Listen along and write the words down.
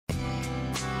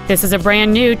This is a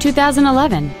brand new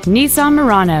 2011 Nissan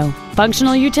Murano,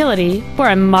 functional utility for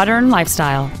a modern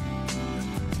lifestyle.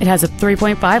 It has a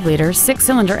 3.5-liter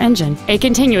six-cylinder engine, a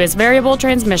continuous variable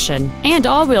transmission, and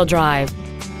all-wheel drive.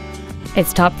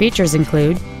 Its top features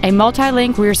include a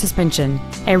multi-link rear suspension,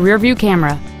 a rear-view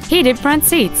camera, heated front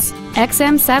seats,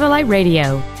 XM satellite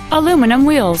radio, aluminum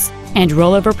wheels, and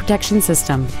rollover protection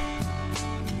system.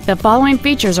 The following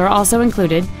features are also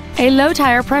included: a low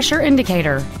tire pressure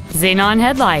indicator, xenon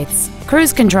headlights,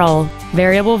 cruise control,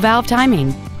 variable valve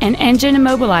timing, an engine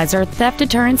immobilizer theft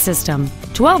deterrent system,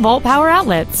 12-volt power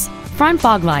outlets, front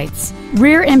fog lights,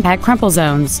 rear impact crumple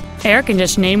zones, air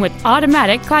conditioning with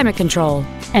automatic climate control,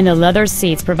 and the leather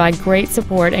seats provide great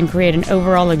support and create an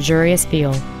overall luxurious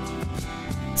feel.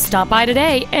 Stop by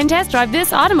today and test drive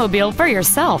this automobile for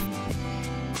yourself.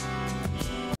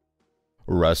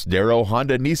 Russ Darrow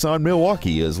Honda Nissan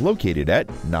Milwaukee is located at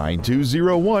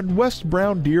 9201 West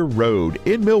Brown Deer Road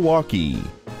in Milwaukee.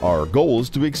 Our goal is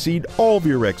to exceed all of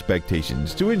your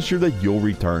expectations to ensure that you'll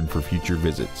return for future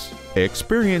visits.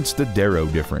 Experience the Darrow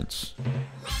difference.